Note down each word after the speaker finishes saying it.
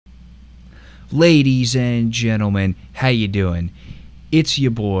Ladies and gentlemen, how you doing? It's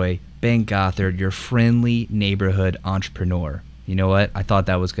your boy, Ben Gothard, your friendly neighborhood entrepreneur. You know what? I thought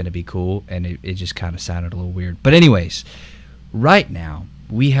that was going to be cool, and it just kind of sounded a little weird. But anyways, right now,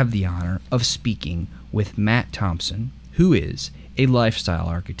 we have the honor of speaking with Matt Thompson, who is a lifestyle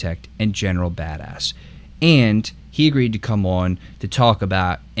architect and general badass. And he agreed to come on to talk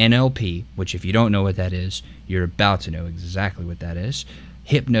about NLP, which if you don't know what that is, you're about to know exactly what that is,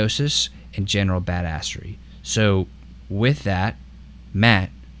 hypnosis, and general badassery. So with that, Matt,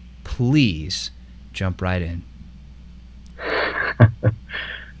 please jump right in.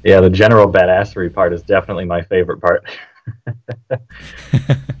 Yeah, the general badassery part is definitely my favorite part.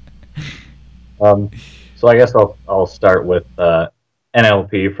 So I guess I'll start with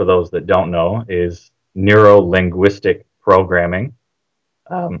NLP. For those that don't know, is Neuro-Linguistic Programming,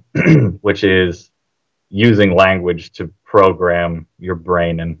 which is using language to program your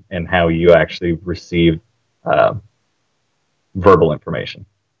brain and how you actually receive uh, verbal information.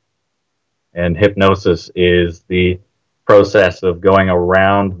 And hypnosis is the process of going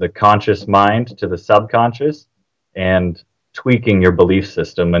around the conscious mind to the subconscious and tweaking your belief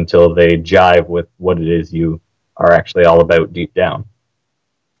system until they jive with what it is you are actually all about deep down.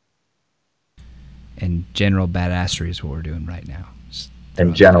 And general badassery is what we're doing right now.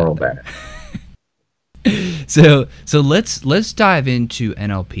 And general bad. So let's dive into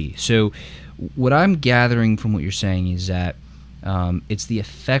NLP. So what I'm gathering from what you're saying is that it's the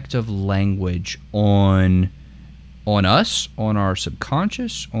effect of language on us, on our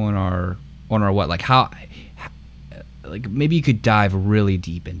subconscious, on our what? Like how like maybe you could dive really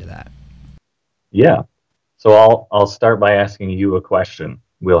deep into that. Yeah. So I'll start by asking you a question.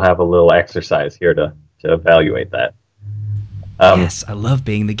 We'll have a little exercise here to evaluate that. Yes, I love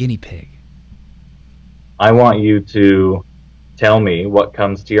being the guinea pig. I want you to tell me what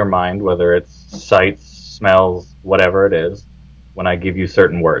comes to your mind, whether it's sights, smells, whatever it is, when I give you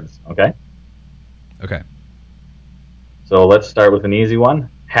certain words, okay? Okay. So let's start with an easy one.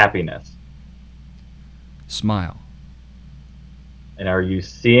 Happiness. Smile. And are you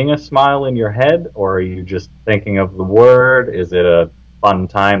seeing a smile in your head, or are you just thinking of the word? Is it a fun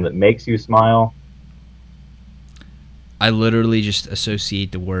time that makes you smile? I literally just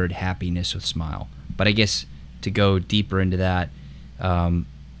associate the word happiness with smile. But I guess to go deeper into that,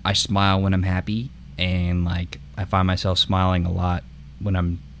 I smile when I'm happy, and like I find myself smiling a lot when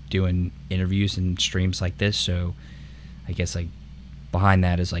I'm doing interviews and streams like this. So I guess like behind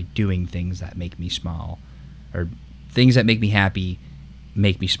that is like doing things that make me smile, or things that make me happy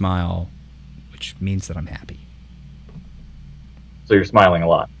make me smile, which means that I'm happy. So you're smiling a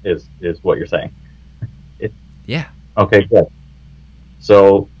lot, is what you're saying. Yeah. Okay, good.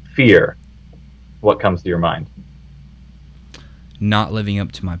 So fear. What comes to your mind? Not living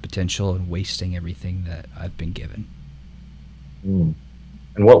up to my potential and wasting everything that I've been given. Mm.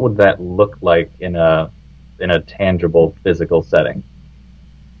 And what would that look like in a tangible physical setting?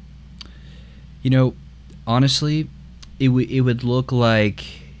 You know, honestly, it would look like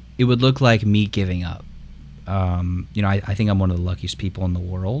me giving up. I think I'm one of the luckiest people in the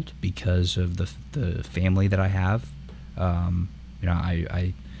world because of the family that I have.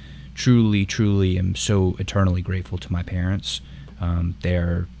 I truly am so eternally grateful to my parents.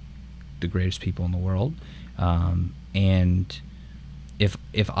 They're the greatest people in the world. And if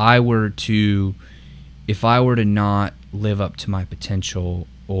I were to not live up to my potential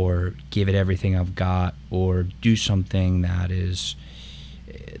or give it everything I've got or do something that's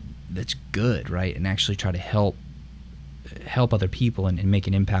good, right, and actually try to help other people and make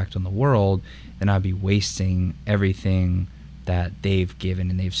an impact on the world, then I'd be wasting everything that they've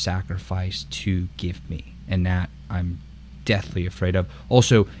given and they've sacrificed to give me, and that I'm deathly afraid of.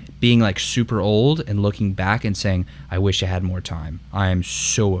 Also, being like super old and looking back and saying, I wish I had more time. I am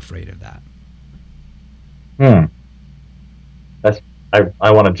so afraid of that. That's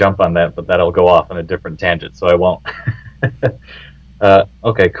I want to jump on that, but that'll go off on a different tangent, so I won't.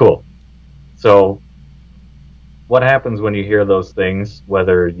 Okay, cool. So what happens when you hear those things,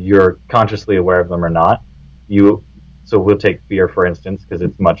 whether you're consciously aware of them or not? So we'll take fear, for instance, because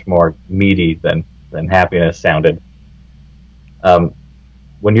it's much more meaty than happiness sounded.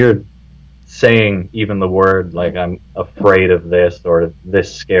 When you're saying even the word like I'm afraid of this or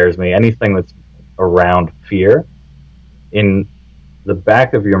this scares me, anything that's around fear, in the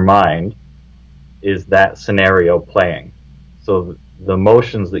back of your mind is that scenario playing. So the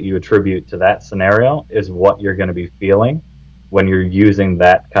emotions that you attribute to that scenario is what you're going to be feeling when you're using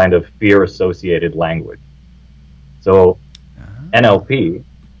that kind of fear-associated language. So NLP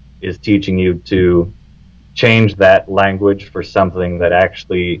is teaching you to change that language for something that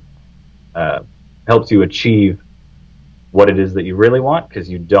actually uh, helps you achieve what it is that you really want, because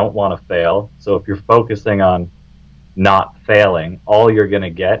you don't want to fail. So if you're focusing on not failing, all you're going to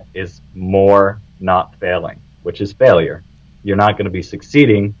get is more not failing, which is failure. You're not going to be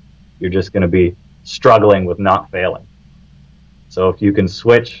succeeding. You're just going to be struggling with not failing. So if you can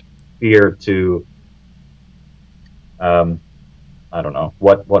switch fear to, um, I don't know,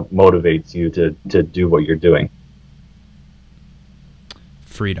 what motivates you to do what you're doing?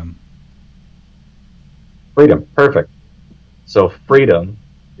 Freedom. Freedom. Perfect. So freedom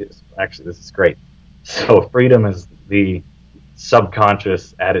is actually, this is great. So freedom is the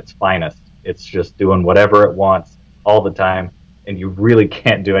subconscious at its finest. It's just doing whatever it wants all the time, and you really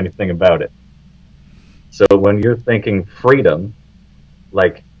can't do anything about it. So when you're thinking freedom,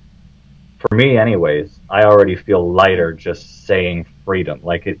 like for me anyways, I already feel lighter just saying freedom.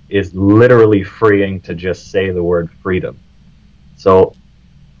 Like it is literally freeing to just say the word freedom. So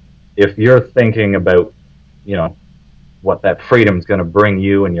if you're thinking about, you know, what that freedom is going to bring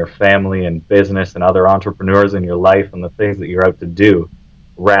you and your family and business and other entrepreneurs in your life and the things that you're out to do,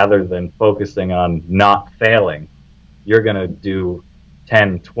 rather than focusing on not failing, you're going to do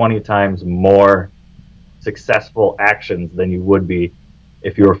 10, 20 times more successful actions than you would be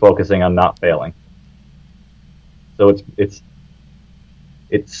if you were focusing on not failing. So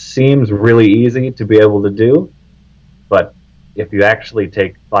it seems really easy to be able to do, but if you actually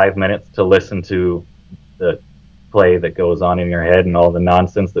take 5 minutes to listen to the play that goes on in your head and all the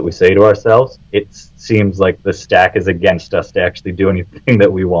nonsense that we say to ourselves, it seems like the stack is against us to actually do anything that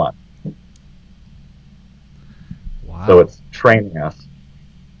we want. Wow. So it's training us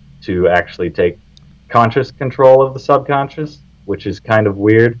to actually take conscious control of the subconscious, which is kind of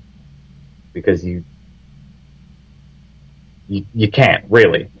weird because you can't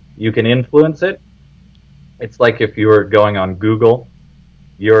really. You can influence it. It's like if you were going on Google,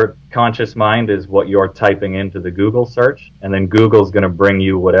 your conscious mind is what you're typing into the Google search, and then Google's going to bring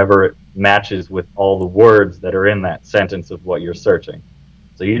you whatever it matches with all the words that are in that sentence of what you're searching.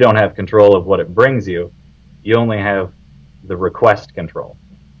 So you don't have control of what it brings you. You only have the request control.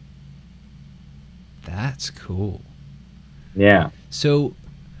 That's cool. Yeah. So,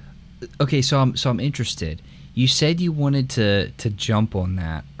 okay, so I'm interested. You said you wanted to jump on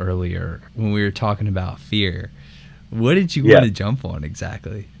that earlier when we were talking about fear. What did you want to jump on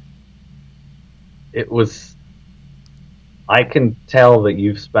exactly? It was, I can tell that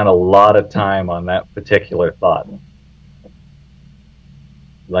you've spent a lot of time on that particular thought.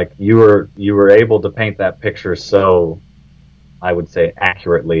 Like you were able to paint that picture so, I would say,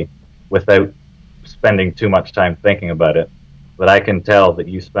 accurately without spending too much time thinking about it. But I can tell that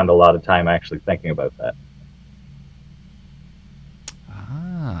you spend a lot of time actually thinking about that.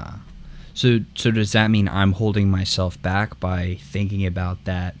 Ah. So does that mean I'm holding myself back by thinking about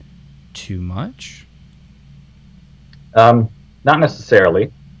that too much? Not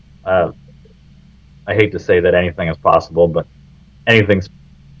necessarily. I hate to say that anything is possible, but anything's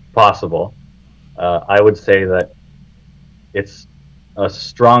possible. I would say that it's a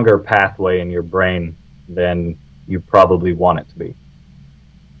stronger pathway in your brain than you probably want it to be.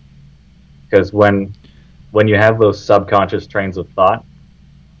 Because when you have those subconscious trains of thought,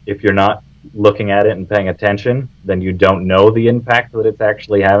 if you're not looking at it and paying attention, then you don't know the impact that it's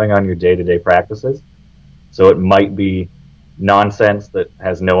actually having on your day-to-day practices. So it might be nonsense that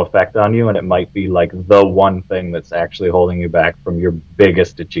has no effect on you, and it might be like the one thing that's actually holding you back from your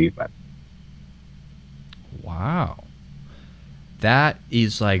biggest achievement. Wow. That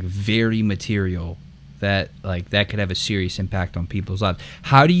is like very material. That could have a serious impact on people's lives.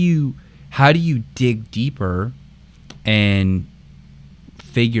 How do you dig deeper and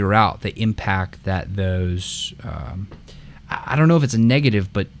figure out the impact that those I don't know if it's a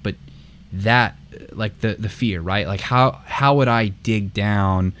negative, but that, like the fear, right? Like how would I dig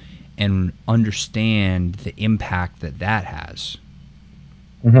down and understand the impact that has?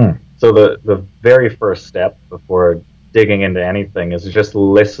 Mm-hmm. So the very first step before digging into anything is just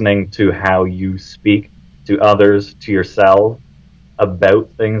listening to how you speak to others, to yourself, about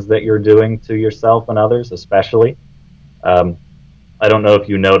things that you're doing to yourself and others, especially. I don't know if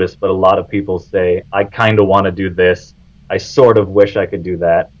you noticed, but a lot of people say, I kind of want to do this. I sort of wish I could do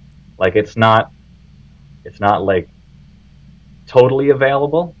that. Like it's not like totally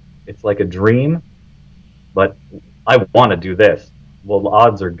available. It's like a dream, but I want to do this. Well, the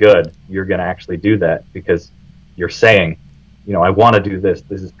odds are good you're going to actually do that because you're saying, you know, I want to do this.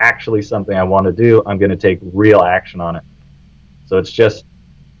 This is actually something I want to do. I'm going to take real action on it. So it's just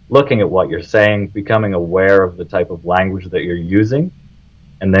looking at what you're saying, becoming aware of the type of language that you're using,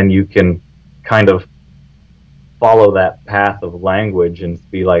 and then you can kind of follow that path of language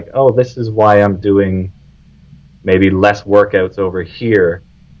and be like, oh, this is why I'm doing maybe less workouts over here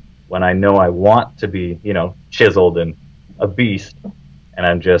when I know I want to be, chiseled and a beast,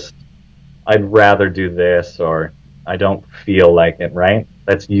 and I'd rather do this, or I don't feel like it, right?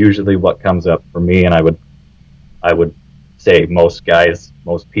 That's usually what comes up for me, and I would say most guys,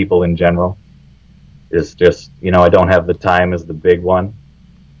 most people in general, is just, I don't have the time is the big one.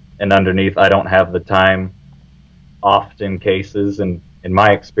 And underneath, I don't have the time often cases, and in my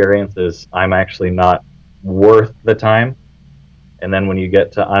experience is I'm actually not worth the time. And then when you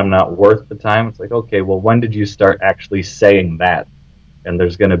get to I'm not worth the time, it's like, okay, well, when did you start actually saying that? And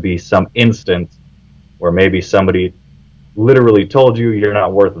there's going to be some instance where maybe somebody literally told you you're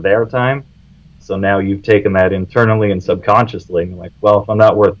not worth their time. So now you've taken that internally and subconsciously, and like, well, if I'm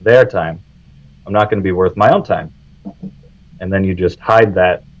not worth their time, I'm not going to be worth my own time. And then you just hide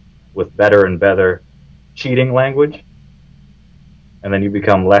that with better and better cheating language. And then you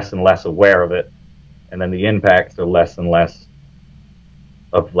become less and less aware of it. And then the impacts are less and less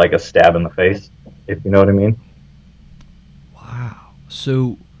of like a stab in the face, if you know what I mean. Wow.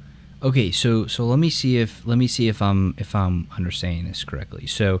 So, okay, so let me see if I'm understanding this correctly.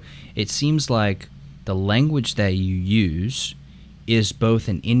 So it seems like the language that you use is both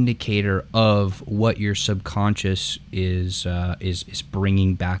an indicator of what your subconscious is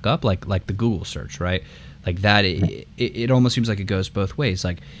bringing back up, like the Google search, right? Like that, it almost seems like it goes both ways.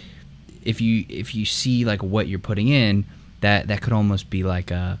 Like if you see like what you're putting in, that could almost be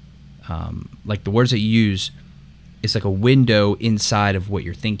like like the words that you use. It's like a window inside of what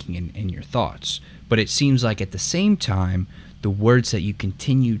you're thinking and your thoughts. But it seems like at the same time, the words that you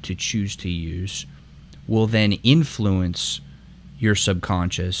continue to choose to use will then influence your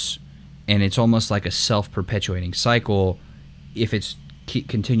subconscious, and it's almost like a self-perpetuating cycle if it's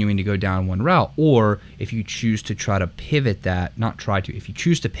continuing to go down one route, or if you choose to try to pivot that, if you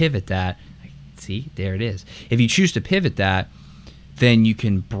choose to pivot that, see, there it is. If you choose to pivot that, then you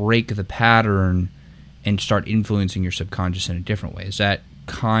can break the pattern and start influencing your subconscious in a different way. Is that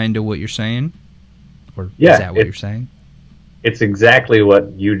kind of what you're saying? Or Yeah, is that what you're saying? It's exactly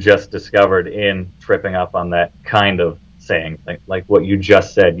what you just discovered in tripping up on that kind of saying. Like what you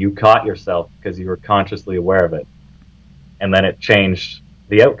just said. You caught yourself because you were consciously aware of it. And then it changed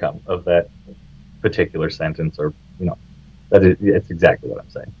the outcome of that particular sentence, or, it's exactly what I'm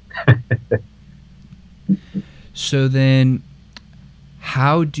saying. So then,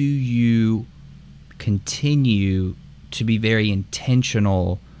 how do you continue to be very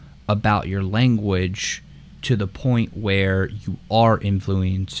intentional about your language to the point where you are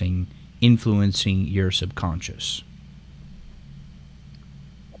influencing your subconscious?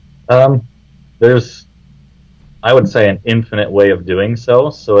 There's, I would say, an infinite way of doing so.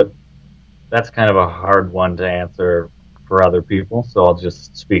 So that's kind of a hard one to answer for other people. So I'll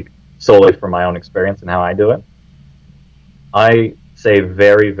just speak solely from my own experience and how I do it. I say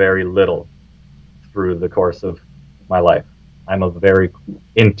very, very little through the course of my life. I'm a very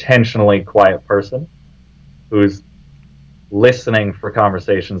intentionally quiet person who's listening for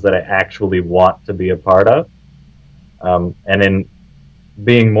conversations that I actually want to be a part of. And in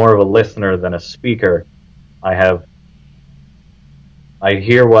being more of a listener than a speaker, I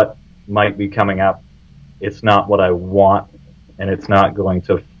hear what might be coming up. It's not what I want, and it's not going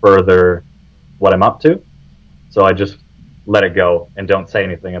to further what I'm up to. So I just let it go and don't say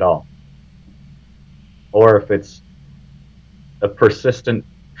anything at all. Or if it's a persistent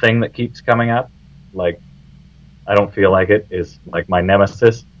thing that keeps coming up, like I don't feel like it, is like my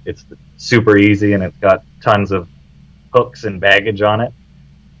nemesis. It's super easy and it's got tons of hooks and baggage on it.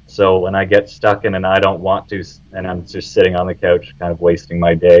 So when I get stuck in and I don't want to, and I'm just sitting on the couch kind of wasting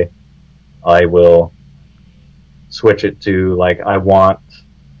my day, I will switch it to like, I want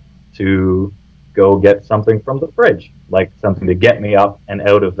to go get something from the fridge, like something to get me up and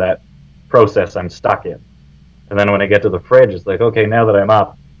out of that process I'm stuck in. And then when I get to the fridge, it's like, okay, now that I'm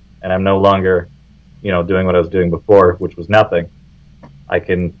up and I'm no longer, doing what I was doing before, which was nothing, I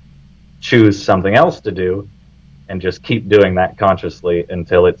can choose something else to do and just keep doing that consciously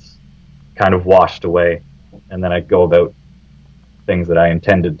until it's kind of washed away. And then I go about things that I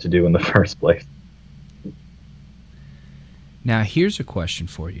intended to do in the first place. Now, here's a question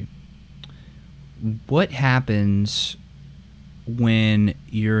for you. What happens when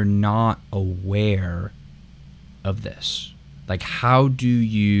you're not aware of this? Like, how do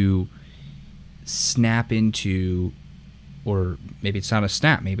you snap into, or maybe it's not a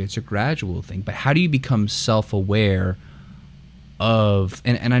snap, maybe it's a gradual thing, but how do you become self-aware of,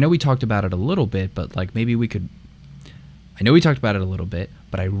 and I know we talked about it a little bit, but like maybe we could I know we talked about it a little bit,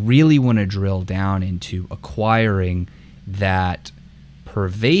 but I really want to drill down into acquiring that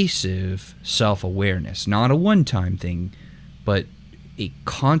pervasive self-awareness, not a one-time thing, but a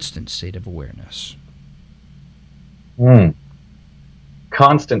constant state of awareness.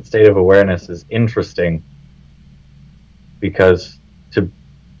 Constant state of awareness is interesting because to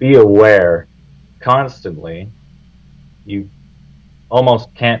be aware constantly, you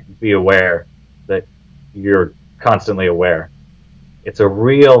almost can't be aware that you're constantly aware. It's a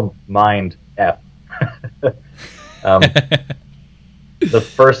real mind F. The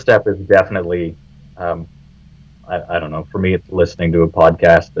first step is definitely, I don't know, for me it's listening to a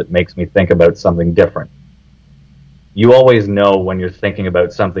podcast that makes me think about something different. You always know when you're thinking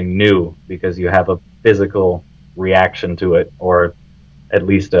about something new because you have a physical reaction to it, or at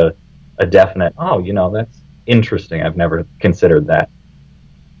least a definite, oh, you know, that's interesting. I've never considered that.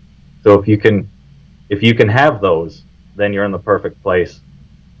 So if you can have those, then you're in the perfect place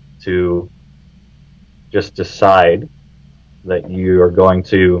to just decide that you are going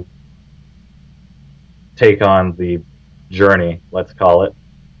to take on the journey, let's call it,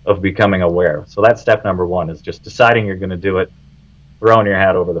 of becoming aware. So that's step number one, is just deciding you're going to do it, throwing your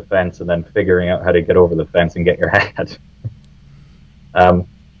hat over the fence, and then figuring out how to get over the fence and get your hat. I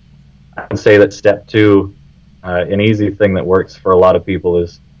would say that step two, an easy thing that works for a lot of people,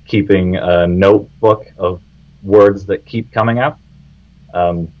 is keeping a notebook of words that keep coming up,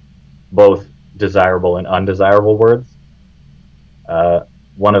 both desirable and undesirable words.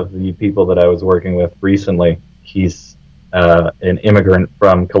 One of the people that I was working with recently, he's an immigrant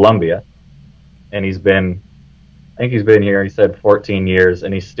from Colombia, and I think he's been here, he said 14 years,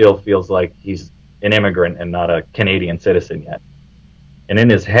 and he still feels like he's an immigrant and not a Canadian citizen yet. And in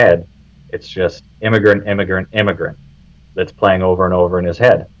his head, it's just immigrant, immigrant, immigrant that's playing over and over in his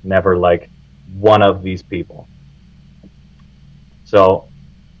head, never like one of these people. So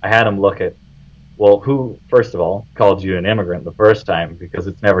I had him look at, well, who, first of all, called you an immigrant the first time? Because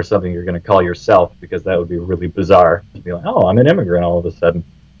it's never something you're going to call yourself, because that would be really bizarre to be like, oh, I'm an immigrant all of a sudden.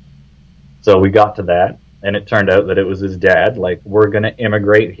 So we got to that, and it turned out that it was his dad, like, we're going to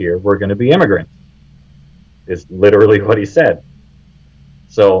immigrate here, we're going to be immigrants, is literally what he said.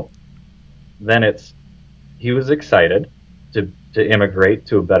 So then he was excited to immigrate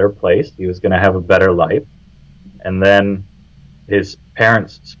to a better place. He was going to have a better life. And then his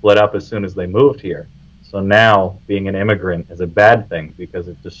parents split up as soon as they moved here. So now being an immigrant is a bad thing because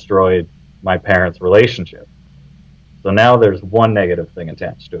it destroyed my parents' relationship. So now there's one negative thing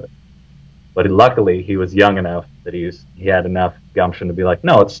attached to it. But luckily he was young enough that he had enough gumption to be like,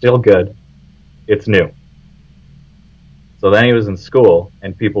 no, it's still good. It's new. So then he was in school,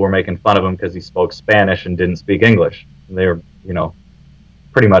 and people were making fun of him because he spoke Spanish and didn't speak English. And they were,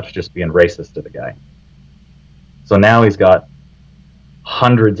 pretty much just being racist to the guy. So now he's got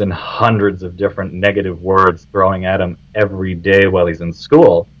hundreds and hundreds of different negative words throwing at him every day while he's in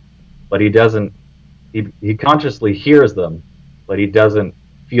school, but he consciously hears them, but he doesn't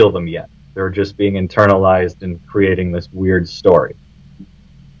feel them yet. They're just being internalized and creating this weird story.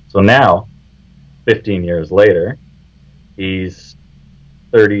 So now, 15 years later, he's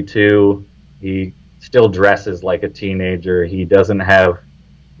 32. He still dresses like a teenager. He doesn't have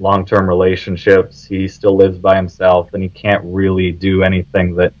long-term relationships. He still lives by himself, and he can't really do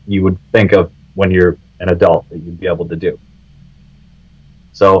anything that you would think of when you're an adult that you'd be able to do.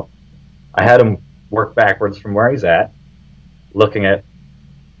 So I had him work backwards from where he's at, looking at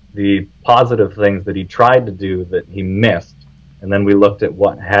the positive things that he tried to do that he missed, and then we looked at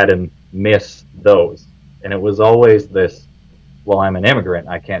what had him miss those. And it was always this, well, I'm an immigrant,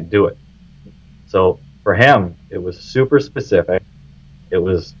 I can't do it. So for him, it was super specific. It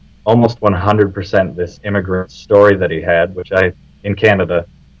was almost 100% this immigrant story that he had, which in Canada,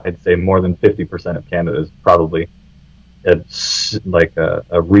 I'd say more than 50% of Canada is probably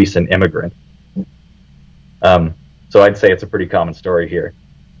a recent immigrant. So I'd say it's a pretty common story here.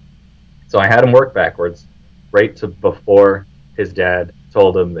 So I had him work backwards, right to before his dad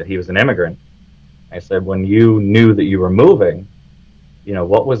told him that he was an immigrant. I said, when you knew that you were moving,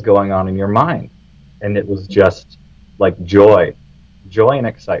 what was going on in your mind? And it was just like joy and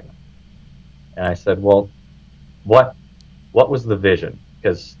excitement. And I said, well, what was the vision?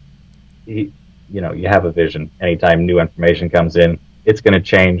 Because you have a vision. Anytime new information comes in, it's going to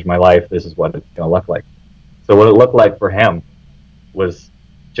change my life. This is what it's going to look like. So what it looked like for him was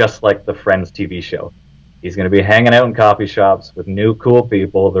just like the Friends TV show. He's going to be hanging out in coffee shops with new cool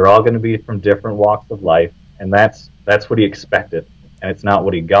people. They're all going to be from different walks of life, and that's what he expected, and it's not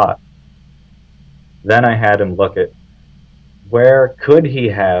what he got. Then I had him look at where could he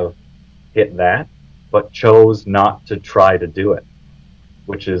have hit that, but chose not to try to do it,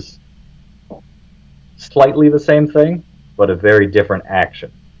 which is slightly the same thing, but a very different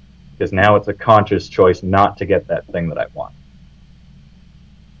action, because now it's a conscious choice not to get that thing that I want.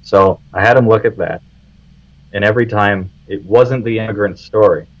 So I had him look at that, and every time it wasn't the immigrant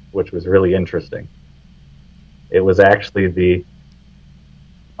story, which was really interesting. It was actually the,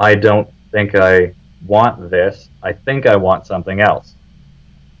 I don't think I want this, I think I want something else.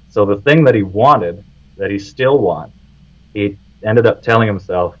 So the thing that he wanted, that he still wants, he ended up telling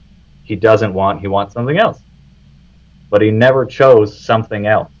himself he doesn't want, he wants something else. But he never chose something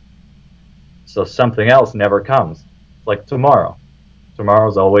else. So something else never comes. It's like tomorrow.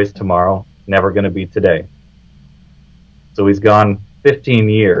 Tomorrow's always tomorrow, never going to be today. So he's gone 15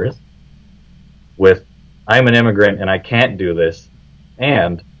 years with, I'm an immigrant and I can't do this,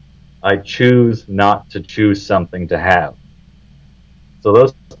 and I choose not to choose something to have. So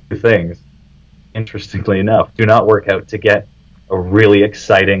those two things, interestingly enough, do not work out to get a really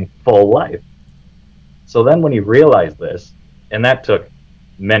exciting full life. So then when he realized this, and that took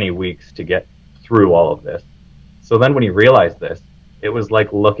many weeks to get through all of this. So then when he realized this, it was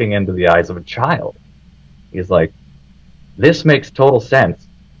like looking into the eyes of a child. He's like, this makes total sense.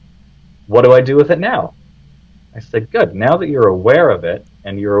 What do I do with it now? I said, good. Now that you're aware of it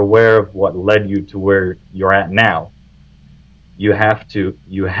and you're aware of what led you to where you're at now, you have to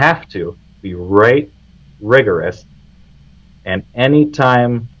be rigorous. And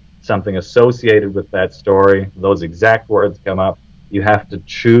anytime something associated with that story, those exact words come up, you have to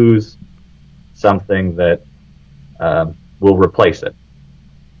choose something that will replace it.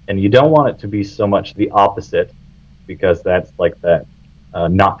 And you don't want it to be so much the opposite, because that's like that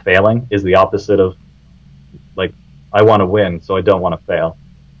not failing is the opposite of, like, I want to win, so I don't want to fail.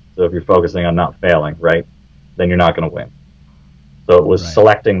 So if you're focusing on not failing, right, then you're not going to win. So it was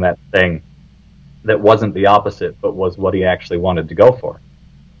selecting that thing that wasn't the opposite, but was what he actually wanted to go for.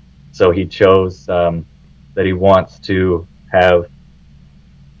 So he chose that he wants to have,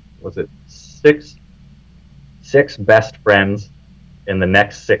 was it six best friends in the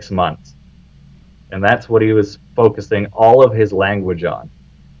next 6 months. And that's what he was focusing all of his language on.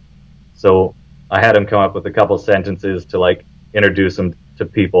 So I had him come up with a couple sentences to like introduce him to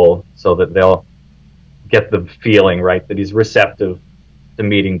people so that they'll get the feeling, right, that he's receptive to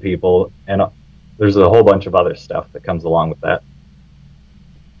meeting people. And there's a whole bunch of other stuff that comes along with that.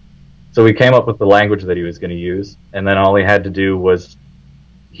 So we came up with the language that he was going to use, and then all he had to do was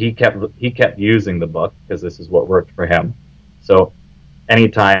he kept using the book, because this is what worked for him. So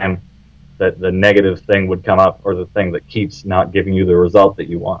anytime that the negative thing would come up, or the thing that keeps not giving you the result that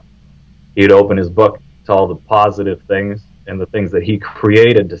you want, he'd open his book to all the positive things and the things that he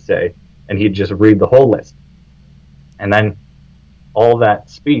created to say, and he'd just read the whole list. And then all that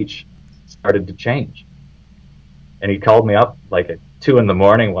speech started to change. And he called me up like at 2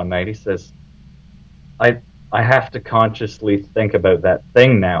 a.m. one night. He says, I have to consciously think about that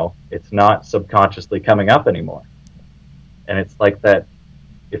thing now. It's not subconsciously coming up anymore. And it's like that,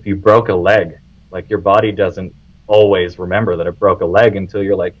 if you broke a leg, like your body doesn't always remember that it broke a leg until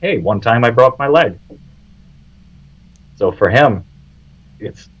you're like, hey, one time I broke my leg. So for him,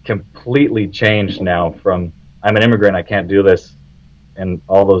 it's completely changed now from, I'm an immigrant, I can't do this, and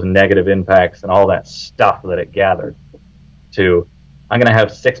all those negative impacts and all that stuff that it gathered, to, I'm going to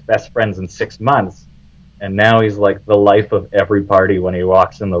have 6 best friends in 6 months. And now he's like the life of every party when he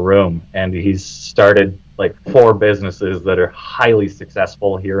walks in the room. And he's started like 4 businesses that are highly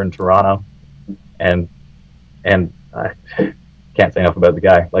successful here in Toronto. And I can't say enough about the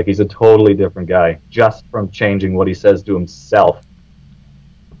guy. Like, he's a totally different guy just from changing what he says to himself.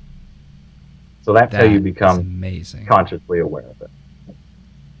 So that's how you become consciously aware of it.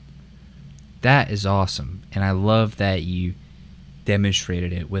 That is awesome. And I love that you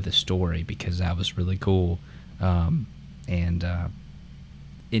demonstrated it with a story, because that was really cool. At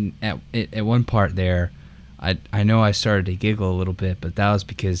one part there, I know I started to giggle a little bit, but that was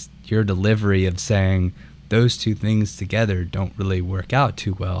because your delivery of saying those two things together don't really work out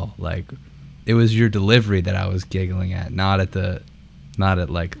too well. Like, it was your delivery that I was giggling at, not at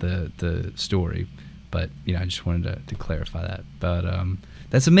like the story. But I just wanted to clarify that. But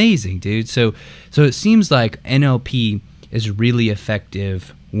that's amazing, dude. So it seems like NLP is really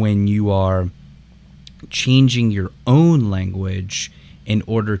effective when you are changing your own language in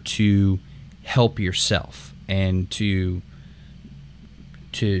order to help yourself and to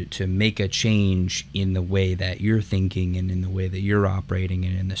make a change in the way that you're thinking and in the way that you're operating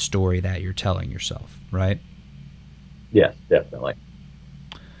and in the story that you're telling yourself, right? Yes, definitely.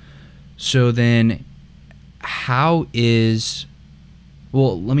 So then,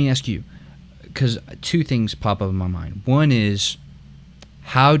 let me ask you, because two things pop up in my mind. One is,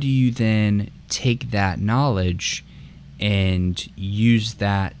 how do you then take that knowledge and use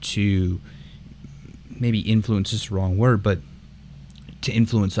that to maybe influence is the wrong word, but to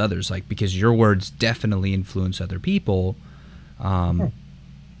influence others? Like, because your words definitely influence other people.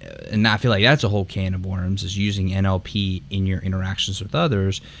 And I feel like that's a whole can of worms, is using NLP in your interactions with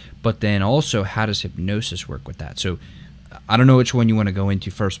others. But then also, how does hypnosis work with that? So I don't know which one you want to go into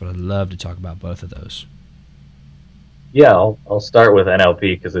first, but I'd love to talk about both of those. Yeah, I'll start with NLP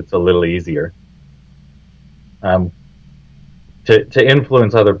because it's a little easier. To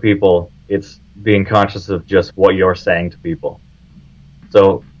influence other people, it's being conscious of just what you're saying to people.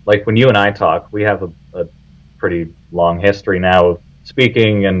 So, like when you and I talk, we have a pretty long history now of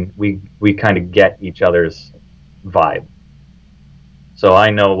speaking, and we kind of get each other's vibe. So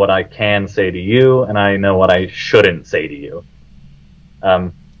I know what I can say to you, and I know what I shouldn't say to you.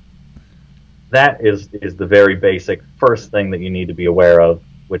 That is the very basic first thing that you need to be aware of,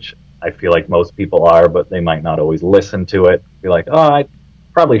 which I feel like most people are, but they might not always listen to it. Be like, oh, I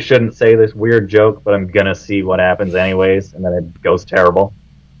probably shouldn't say this weird joke, but I'm gonna see what happens anyways, and then it goes terrible.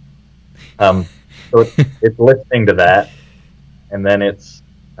 So it's listening to that, and then it's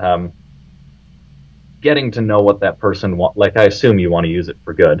getting to know what that person wants. Like, I assume you want to use it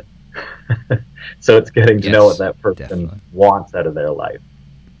for good. So it's getting to know what that person wants out of their life.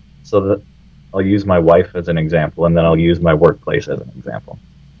 So that I'll use my wife as an example, and then I'll use my workplace as an example.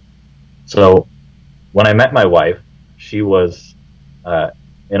 So when I met my wife, she was,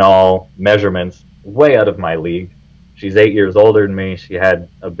 in all measurements, way out of my league. She's 8 years older than me. She had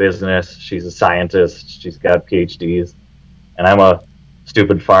a business. She's a scientist. She's got PhDs. And I'm a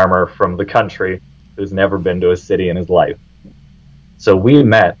stupid farmer from the country who's never been to a city in his life. So we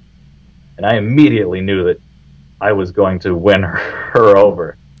met, and I immediately knew that I was going to win her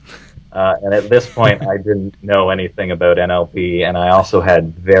over. And at this point, I didn't know anything about NLP, and I also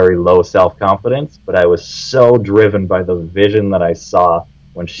had very low self-confidence, but I was so driven by the vision that I saw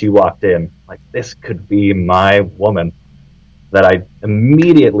when she walked in, like, this could be my woman, that I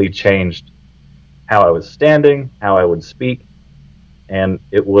immediately changed how I was standing, how I would speak, and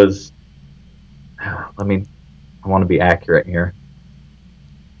it was, I want to be accurate here.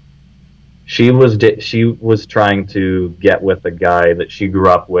 She was trying to get with a guy that she grew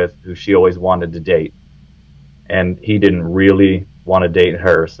up with, who she always wanted to date, and he didn't really want to date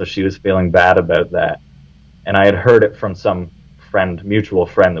her, so she was feeling bad about that. And I had heard it from some mutual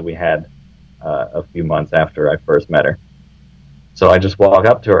friend that we had a few months after I first met her. So I just walk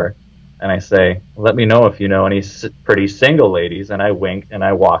up to her and I say, "Let me know if you know any pretty single ladies," and I winked and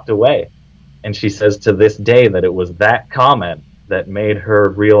I walked away. And she says to this day that it was that comment that made her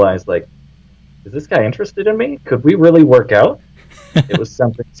realize, like, is this guy interested in me? Could we really work out? It was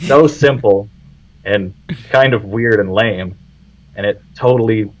something so simple and kind of weird and lame, and it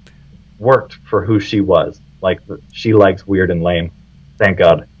totally worked for who she was. Like, she likes weird and lame. Thank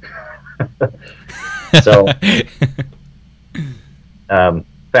God. So,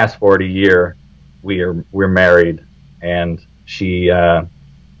 fast forward a year, we're married, and she's 8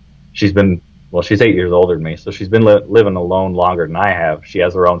 years older than me, so she's been living alone longer than I have. She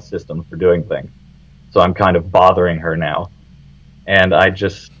has her own system for doing things. So I'm kind of bothering her now. And I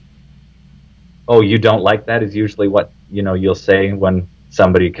just, "Oh, you don't like that?" is usually what, you'll say when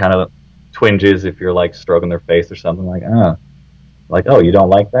somebody kind of twinges, if you're like stroking their face or something, like, "Oh, you don't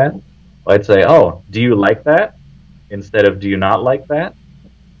like that?" Well, I'd say, "Oh, do you like that?" instead of "do you not like that?"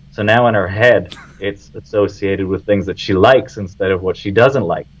 So now in her head, it's associated with things that she likes instead of what she doesn't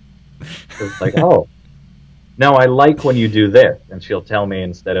like. It's like, "Oh, no, I like when you do this." And she'll tell me,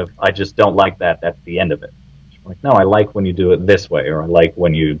 instead of "I just don't like that, that's the end of it." She's like, "No, I like when you do it this way," or "I like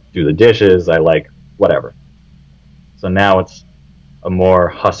when you do the dishes," "I like whatever." So now it's a more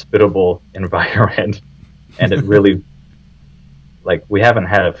hospitable environment. And it really, like, we haven't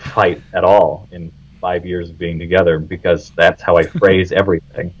had a fight at all in 5 years of being together, because that's how I phrase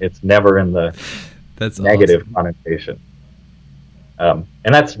everything. It's never in the negative connotation.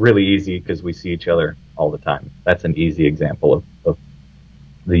 And that's really easy because we see each other all the time. That's an easy example of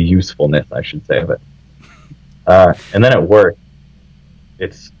the usefulness, I should say, of it. And then at work,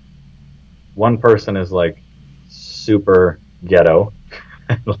 it's one person is like super ghetto,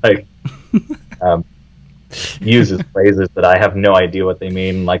 like uses phrases that I have no idea what they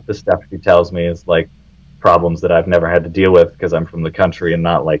mean. Like, the stuff she tells me is like problems that I've never had to deal with because I'm from the country and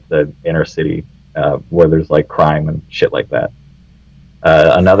not like the inner city where there's like crime and shit like that.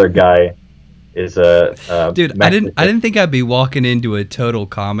 Another guy is a Dude, I Mexican. didn't think I'd be walking into a total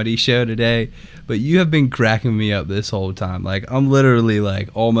comedy show today, but you have been cracking me up this whole time. Like I'm literally like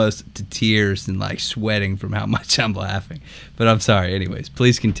almost to tears and like sweating from how much I'm laughing. But I'm sorry. Anyways,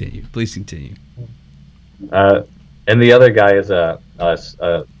 please continue. Please continue. Uh, and the other guy is a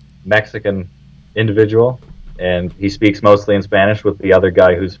Mexican individual, and he speaks mostly in Spanish with the other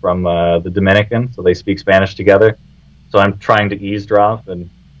guy who's from the Dominican, so they speak Spanish together. So I'm trying to eavesdrop, and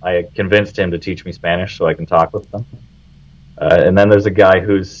I convinced him to teach me Spanish so I can talk with them. And then there's a guy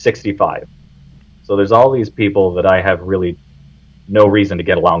who's 65. So there's all these people that I have really no reason to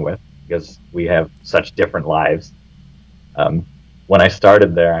get along with because we have such different lives. When I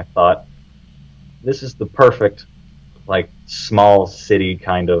started there, I thought, this is the perfect, like, small city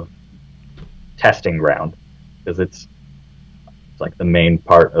kind of testing ground because it's like the main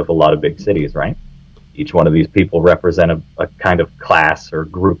part of a lot of big cities, right? Each one of these people represent a kind of class or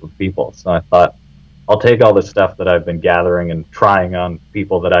group of people. So I thought, I'll take all this stuff that I've been gathering and trying on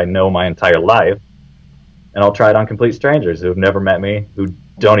people that I know my entire life, and I'll try it on complete strangers who have never met me, who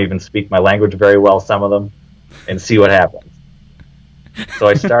don't even speak my language very well, some of them, and see what happens. So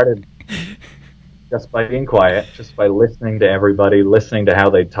I started just by being quiet, just by listening to everybody, listening to how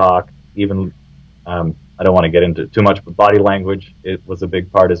they talk, even, I don't want to get into too much, but body language, it was a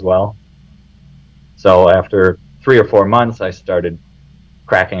big part as well. So after 3 or 4 months, I started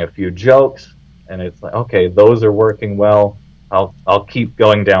cracking a few jokes, and it's like, okay, those are working well. I'll keep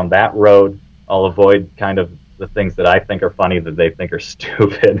going down that road. I'll avoid kind of the things that I think are funny that they think are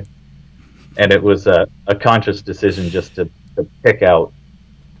stupid. And it was a conscious decision just to pick out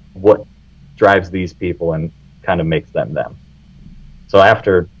what drives these people and kind of makes them them. So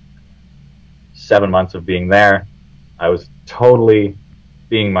after 7 months of being there, I was totally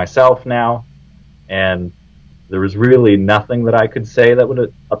being myself now, and there was really nothing that I could say that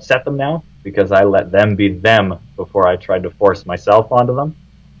would upset them now because I let them be them before I tried to force myself onto them,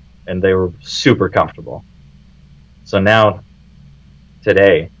 and they were super comfortable. So now,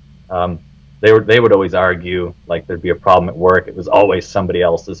 today, they would always argue like there'd be a problem at work. It was always somebody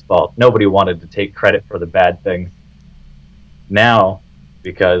else's fault. Nobody wanted to take credit for the bad things. Now,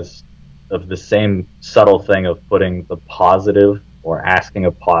 because of the same subtle thing of putting the positive or asking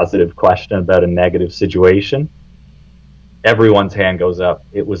a positive question about a negative situation, everyone's hand goes up.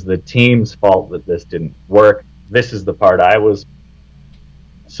 It was the team's fault that this didn't work. This is the part I was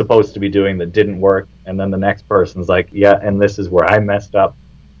supposed to be doing that didn't work. And then the next person's like, yeah, and this is where I messed up.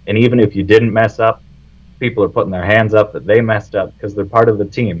 And even if you didn't mess up, people are putting their hands up that they messed up because they're part of the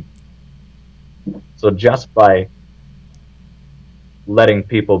team. So just by letting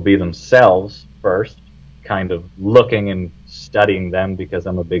people be themselves first, kind of looking and studying them because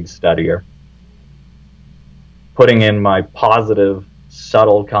I'm a big studier, putting in my positive,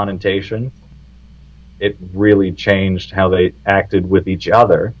 subtle connotations, it really changed how they acted with each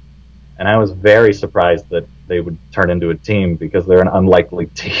other. And I was very surprised that they would turn into a team because they're an unlikely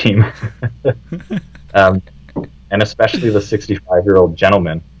team. And especially the 65-year-old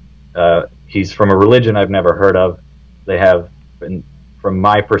gentleman. He's from a religion I've never heard of. They have, from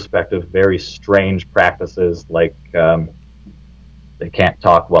my perspective, very strange practices, like they can't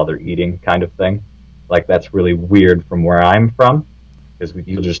talk while they're eating kind of thing. Like, that's really weird from where I'm from, because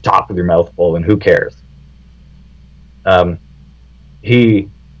you just talk with your mouth full and who cares? He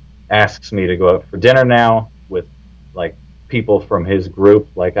asks me to go out for dinner now with like people from his group.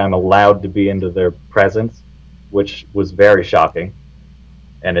 Like, I'm allowed to be into their presence, which was very shocking.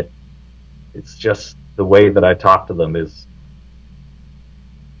 And it's just the way that I talk to them is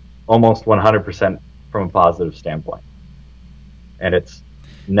almost 100% from a positive standpoint. And it's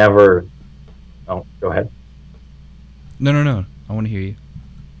never... Oh, go ahead. No. I want to hear you.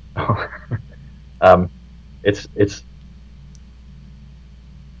 It's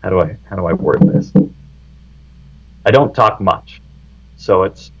how do I word this? I don't talk much, so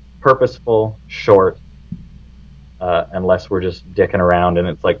it's purposeful, short, unless we're just dicking around and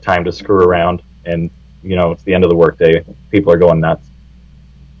it's like time to screw around, and it's the end of the workday. People are going nuts.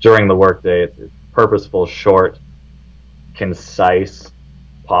 During the workday, it's purposeful, short, concise,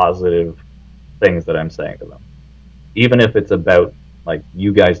 positive things that I'm saying to them. Even if it's about, like,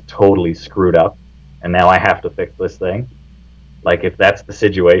 you guys totally screwed up and now I have to fix this thing. Like, if that's the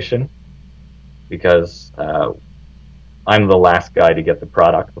situation, because I'm the last guy to get the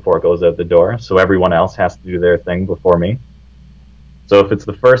product before it goes out the door, so everyone else has to do their thing before me. So if it's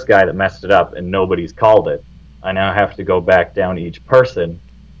the first guy that messed it up and nobody's called it, I now have to go back down each person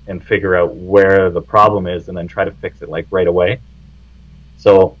and figure out where the problem is and then try to fix it, like, right away.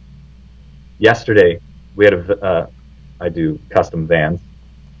 So yesterday we had I do custom vans,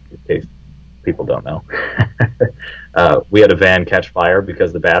 in case people don't know. We had a van catch fire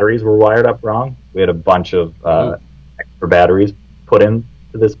because the batteries were wired up wrong. We had a bunch of extra batteries put into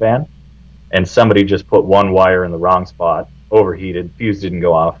this van, and somebody just put one wire in the wrong spot, overheated, fuse didn't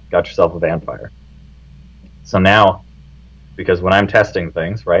go off, got yourself a van fire. So now, because when I'm testing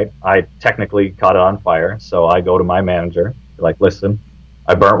things, right, I technically caught it on fire, so I go to my manager, like, listen,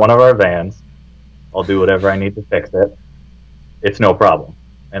 I burnt one of our vans, I'll do whatever I need to fix it, it's no problem.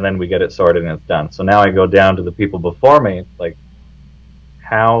 And then we get it sorted and it's done. So now I go down to the people before me, like,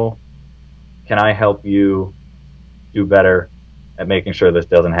 how can I help you do better at making sure this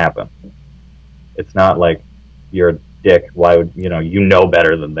doesn't happen? It's not like, you're a dick, why would, you know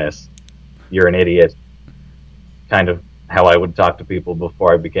better than this, you're an idiot, kind of how I would talk to people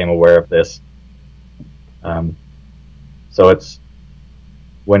before I became aware of this. So it's,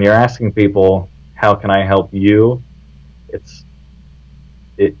 when you're asking people, how can I help you,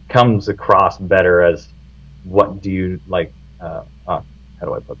 it comes across better as, what do you like, how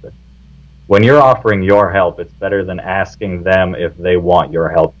do I put this? When you're offering your help, it's better than asking them if they want your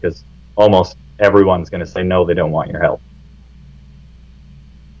help, because almost everyone's going to say no, they don't want your help.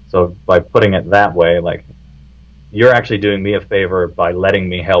 So by putting it that way, like, you're actually doing me a favor by letting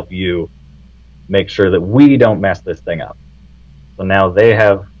me help you make sure that we don't mess this thing up. So now they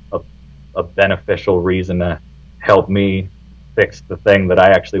have a beneficial reason to help me fix the thing that I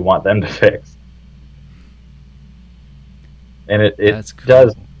actually want them to fix. And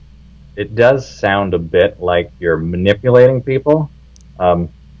it does sound a bit like you're manipulating people. And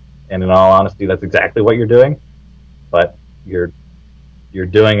in all honesty, that's exactly what you're doing. But you're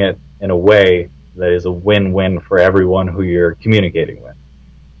doing it in a way that is a win-win for everyone who you're communicating with.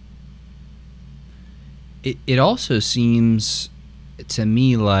 It also seems to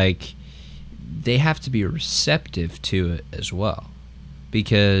me like they have to be receptive to it as well,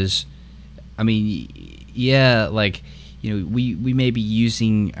 because I mean, yeah, like, we may be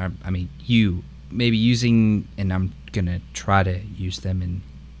using, you may be using, and I'm gonna try to use them and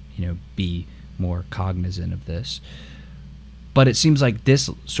be more cognizant of this, but it seems like this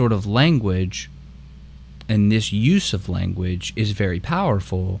sort of language and this use of language is very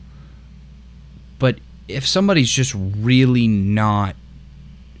powerful. But if somebody's just really not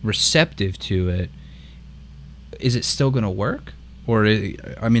receptive to it, is it still going to work? Or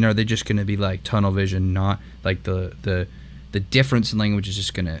are they just going to be like tunnel vision, not like the difference in language is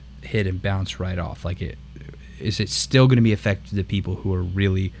just going to hit and bounce right off? Like, is it still going to be effective to people who are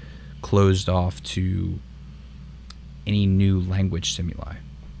really closed off to any new language stimuli?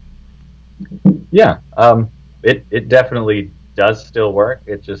 Yeah, it definitely does still work.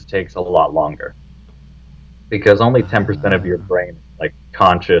 It just takes a lot longer, because only 10% of your brain is like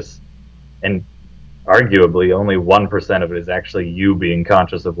conscious, and arguably only 1% of it is actually you being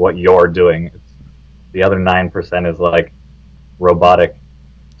conscious of what you're doing. The other 9% is like robotic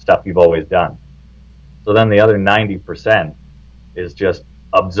stuff you've always done. So then the other 90% is just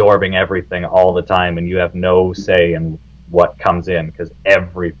absorbing everything all the time, and you have no say in what comes in, because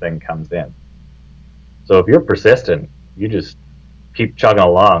everything comes in. So if you're persistent, you just keep chugging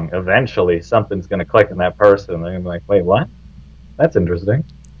along. Eventually, something's going to click in that person, and they're going to be like, wait, what? That's interesting.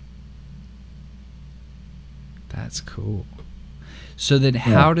 That's cool. So then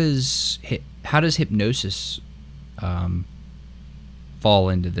how does hypnosis fall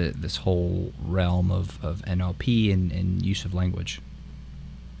into this whole realm of NLP and use of language?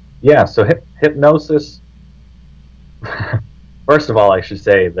 Yeah, so hypnosis, first of all, I should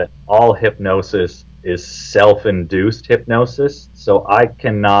say that all hypnosis is self-induced hypnosis, so I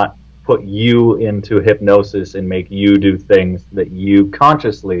cannot put you into hypnosis and make you do things that you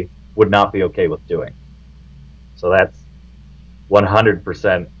consciously would not be okay with doing. So that's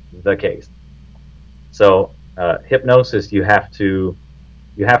 100% the case. So hypnosis, you have to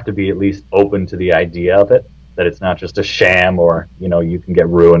be at least open to the idea of it, that it's not just a sham, or you can get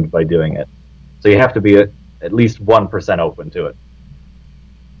ruined by doing it. So you have to be at least 1% open to it.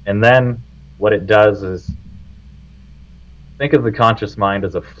 And then what it does is, think of the conscious mind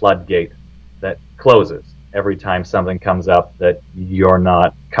as a floodgate that closes every time something comes up that you're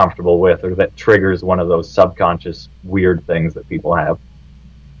not comfortable with, or that triggers one of those subconscious weird things that people have.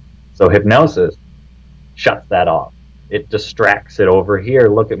 So hypnosis shuts that off. It distracts it over here,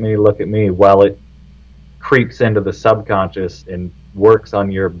 look at me, while it creeps into the subconscious and works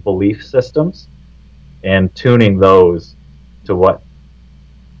on your belief systems and tuning those to what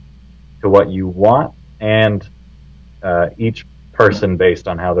you want. And each person, based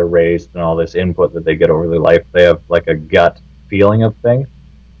on how they're raised and all this input that they get over their life, they have like a gut feeling of things,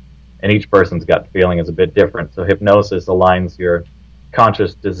 and each person's gut feeling is a bit different. So hypnosis aligns your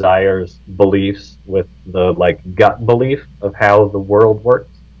conscious desires, beliefs with the like gut belief of how the world works,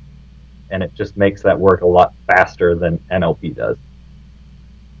 and it just makes that work a lot faster than NLP does.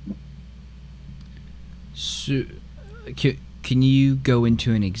 So, can you go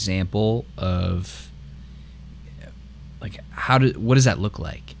into an example of like what does that look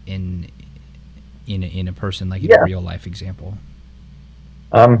like in a person, like in a real life example?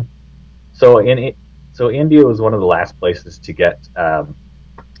 So India was one of the last places to get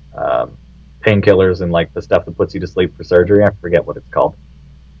painkillers and like the stuff that puts you to sleep for surgery. I forget what it's called.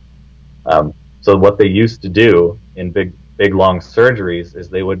 So what they used to do in big long surgeries is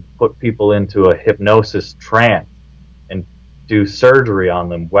they would put people into a hypnosis trance and do surgery on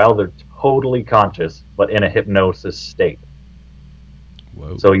them while they're totally conscious, but in a hypnosis state.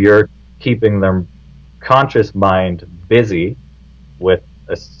 Whoa. So you're keeping their conscious mind busy with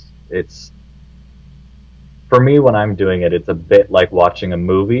it's, for me, when I'm doing it, it's a bit like watching a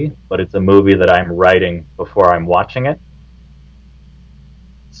movie, but it's a movie that I'm writing before I'm watching it.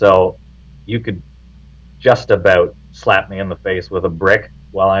 So you could just about slap me in the face with a brick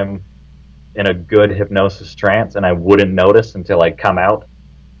while I'm in a good hypnosis trance, and I wouldn't notice until I come out.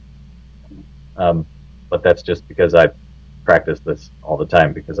 But that's just because I practice this all the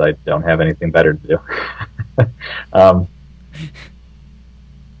time because I don't have anything better to do.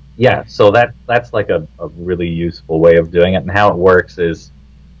 Yeah, so that's like a really useful way of doing it. And how it works is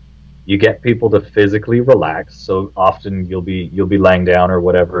you get people to physically relax. So often you'll be laying down or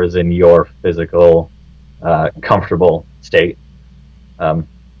whatever is in your physical comfortable state.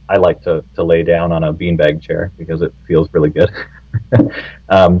 I like to lay down on a beanbag chair because it feels really good.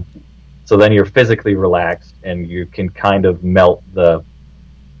 So then you're physically relaxed and you can kind of melt the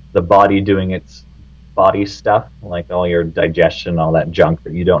body doing its body stuff, like all your digestion, all that junk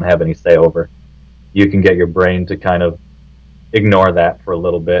that you don't have any say over. You can get your brain to kind of ignore that for a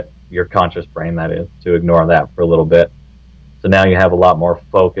little bit, your conscious brain, that is, to ignore that for a little bit. So now you have a lot more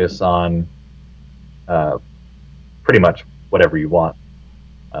focus on pretty much whatever you want.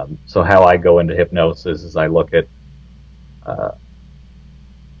 So how I go into hypnosis is I look at,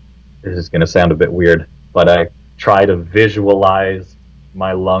 this is going to sound a bit weird, but I try to visualize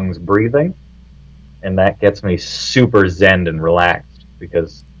my lungs breathing, and that gets me super zen and relaxed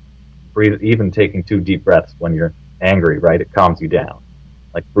because even taking 2 deep breaths when you're angry, right, it calms you down.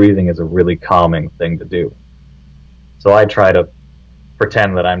 Like breathing is a really calming thing to do. So I try to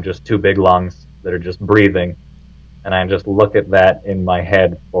pretend that I'm just 2 big lungs that are just breathing, and I just look at that in my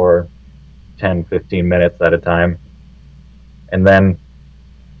head for 10, 15 minutes at a time. And then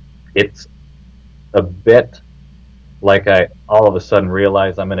it's a bit like I all of a sudden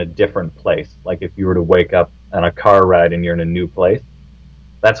realize I'm in a different place. Like if you were to wake up on a car ride and you're in a new place,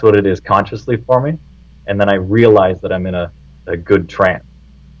 that's what it is consciously for me. And then I realize that I'm in a good trance.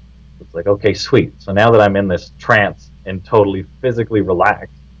 It's like, okay, sweet. So now that I'm in this trance and totally physically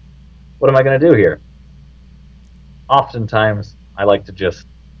relaxed, what am I going to do here? Oftentimes, I like to just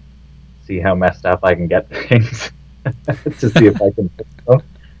see how messed up I can get things to see if I can fix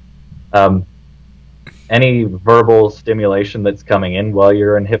them. Any verbal stimulation that's coming in while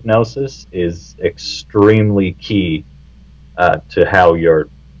you're in hypnosis is extremely key to how your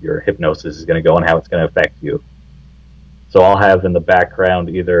hypnosis is going to go and how it's going to affect you. So I'll have in the background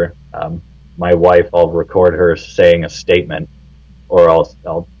either my wife, I'll record her saying a statement, or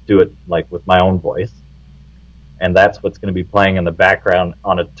I'll do it like with my own voice. And that's what's going to be playing in the background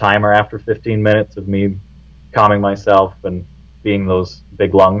on a timer after 15 minutes of me calming myself and being those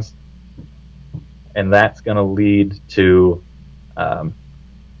big lungs. And that's going to lead to, well,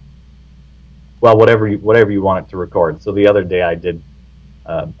 whatever you want it to record. So the other day I did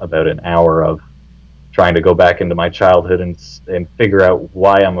about an hour of trying to go back into my childhood and figure out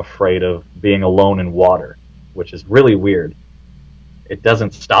why I'm afraid of being alone in water, which is really weird. It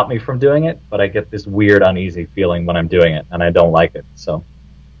doesn't stop me from doing it, but I get this weird uneasy feeling when I'm doing it, and I don't like it. So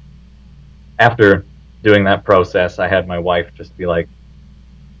after doing that process, I had my wife just be like,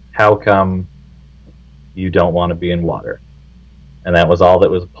 how come you don't want to be in water? And that was all that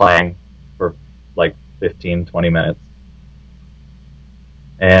was playing for like 15, 20 minutes.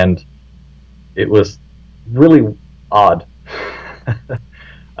 And it was really odd.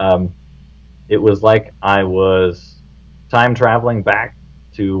 It was like I was time traveling back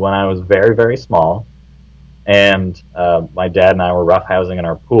to when I was very, very small, and my dad and I were roughhousing in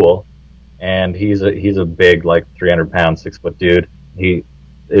our pool, and he's a big, like 300-pound, 6-foot dude. He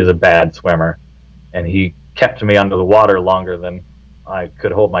is a bad swimmer, and he kept me under the water longer than I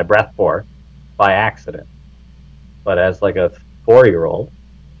could hold my breath for by accident. But as like a 4-year-old,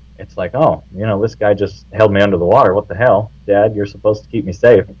 it's like, oh, this guy just held me under the water. What the hell, Dad? You're supposed to keep me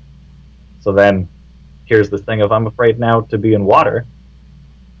safe. So then here's this thing of I'm afraid now to be in water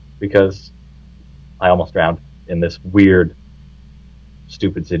because I almost drowned in this weird,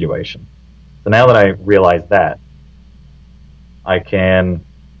 stupid situation. So now that I realize that, I can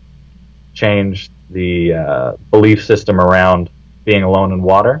change the belief system around being alone in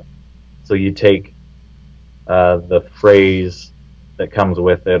water. So you take the phrase that comes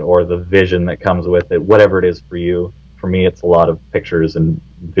with it or the vision that comes with it, whatever it is for you. For me, it's a lot of pictures and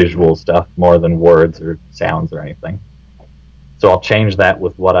visual stuff more than words or sounds or anything. So I'll change that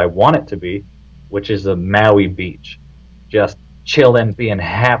with what I want it to be, which is a Maui beach. Just chilling, being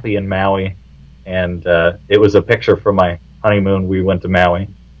happy in Maui. And it was a picture from my honeymoon. We went to Maui.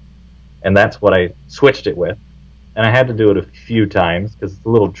 And that's what I switched it with. And I had to do it a few times because it's a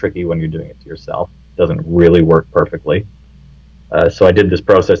little tricky when you're doing it to yourself. It doesn't really work perfectly. So I did this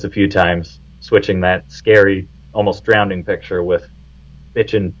process a few times, switching that scary, almost drowning picture with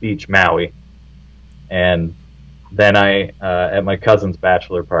bitchin' beach Maui. And then at my cousin's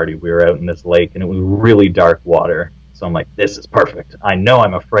bachelor party, we were out in this lake, and it was really dark water. So I'm like, this is perfect. I know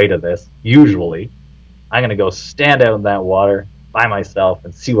I'm afraid of this. Usually, I'm going to go stand out in that water by myself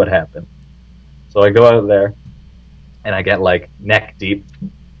and see what happens. So I go out there, and I get like neck deep.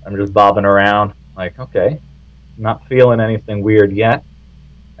 I'm just bobbing around, like, okay, not feeling anything weird yet.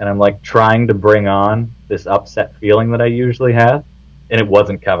 And I'm like trying to bring on this upset feeling that I usually have, and it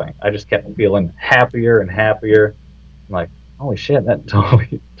wasn't coming. I just kept feeling happier and happier. I'm like, holy shit, that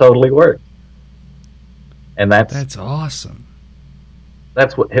totally worked. And That's awesome.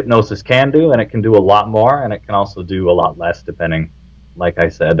 That's what hypnosis can do, and it can do a lot more, and it can also do a lot less depending, like I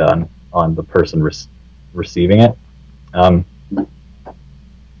said, on the person receiving it.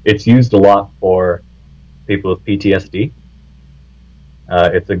 It's used a lot for people with PTSD.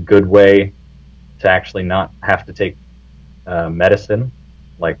 It's a good way to actually not have to take medicine,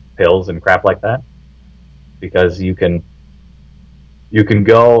 like pills and crap like that, because you can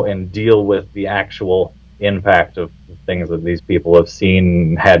go and deal with the actual impact of things that these people have seen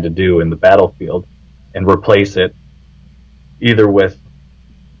and had to do in the battlefield and replace it either with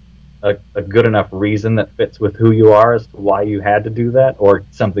a good enough reason that fits with who you are as to why you had to do that, or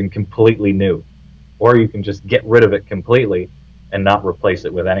something completely new. Or you can just get rid of it completely and not replace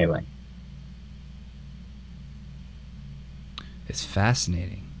it with anything. It's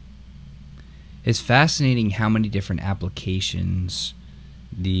fascinating. It's fascinating how many different applications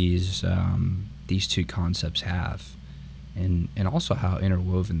these two concepts have, and also how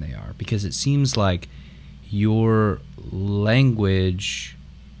interwoven they are. Because it seems like your language,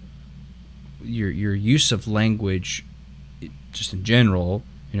 your use of language, just in general,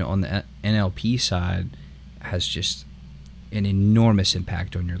 on the NLP side, has just an enormous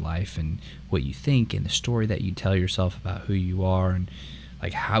impact on your life and what you think and the story that you tell yourself about who you are and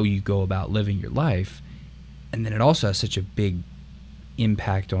like how you go about living your life. And then it also has such a big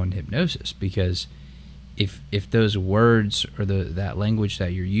impact on hypnosis, because if those words or that language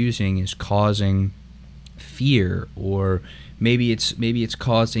that you're using is causing fear, or maybe it's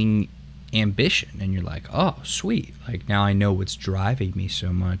causing ambition, and you're like, oh sweet, like now I know what's driving me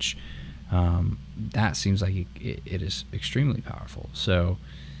so much, that seems like it is extremely powerful. So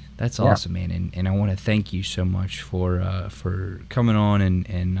that's awesome, man. And I want to thank you so much for coming on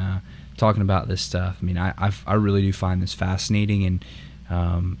and talking about this stuff. I mean, I really do find this fascinating, and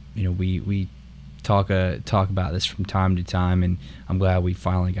we talk about this from time to time, and I'm glad we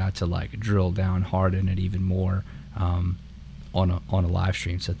finally got to like drill down hard in it even more on a live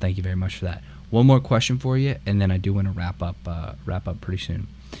stream. So thank you very much for that. One more question for you, and then I do want to wrap up pretty soon.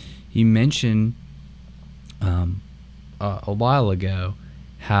 You mentioned a while ago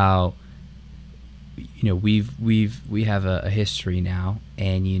how we have a history now,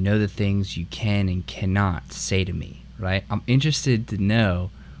 and you know the things you can and cannot say to me, right? I'm interested to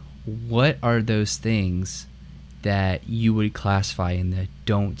know, what are those things that you would classify in the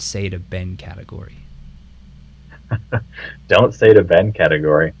don't say to Ben category? Don't say to Ben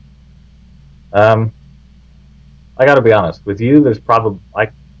category. I got to be honest with you. There's probably,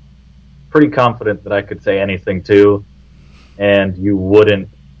 I'm pretty confident that I could say anything to, and you wouldn't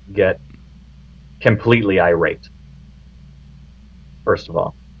get completely irate. First of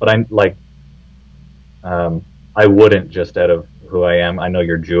all, but I wouldn't, just out of who I am. I know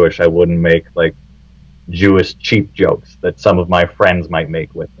you're Jewish. I wouldn't make like Jewish cheap jokes that some of my friends might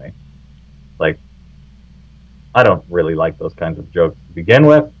make with me. Like, I don't really like those kinds of jokes to begin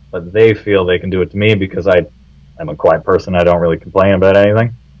with, but they feel they can do it to me because I'm a quiet person. I don't really complain about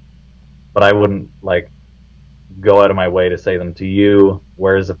anything. But I wouldn't like go out of my way to say them to you.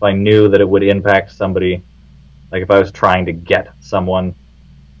 Whereas if I knew that it would impact somebody, like if I was trying to get someone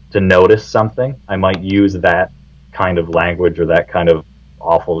to notice something, I might use that kind of language or that kind of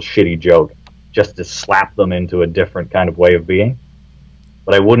awful, shitty joke just to slap them into a different kind of way of being.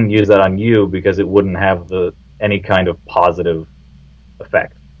 But I wouldn't use that on you because it wouldn't have any kind of positive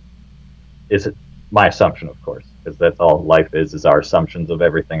effect. Is it my assumption, of course, because that's all life is our assumptions of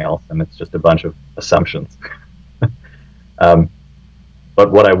everything else, and it's just a bunch of assumptions. um,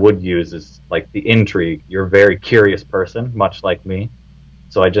 but what I would use is like the intrigue. You're a very curious person, much like me,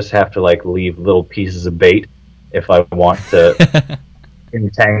 so I just have to like leave little pieces of bait if I want to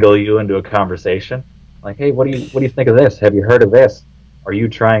entangle you into a conversation. Like, hey, what do you think of this? Have you heard of this? Are you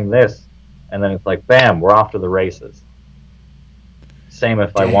trying this? And then it's like, bam, we're off to the races. Same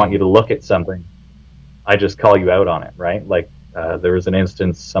if I want you Dang. to look at something, I just call you out on it, right? Like there was an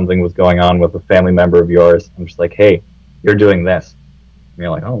instance, something was going on with a family member of yours. I'm just like, hey, you're doing this. And you're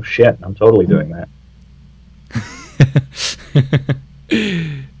like, oh shit, I'm totally doing that.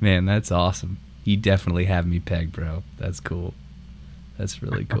 Man, that's awesome. You definitely have me pegged, bro. That's cool. That's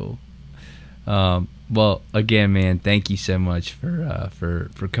really cool. Well, again, man, thank you so much for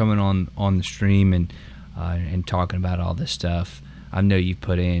coming on the stream and talking about all this stuff. I know you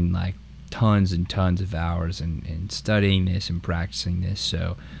put in like tons and tons of hours in studying this and practicing this,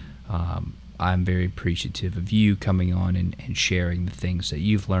 so I'm very appreciative of you coming on and sharing the things that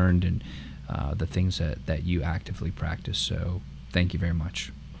you've learned and the things that you actively practice. So thank you very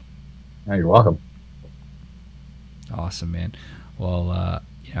much. Oh, you're welcome. Awesome, man. Well,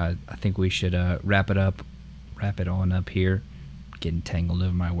 I think we should wrap it on up here. Getting tangled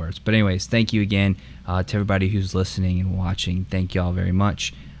over my words. But anyways, thank you again to everybody who's listening and watching. Thank you all very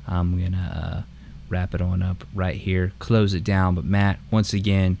much. I'm going to wrap it on up right here, close it down. But Matt, once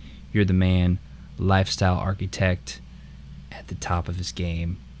again, you're the man, lifestyle architect at the top of his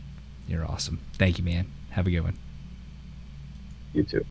game. You're awesome. Thank you, man. Have a good one. You too.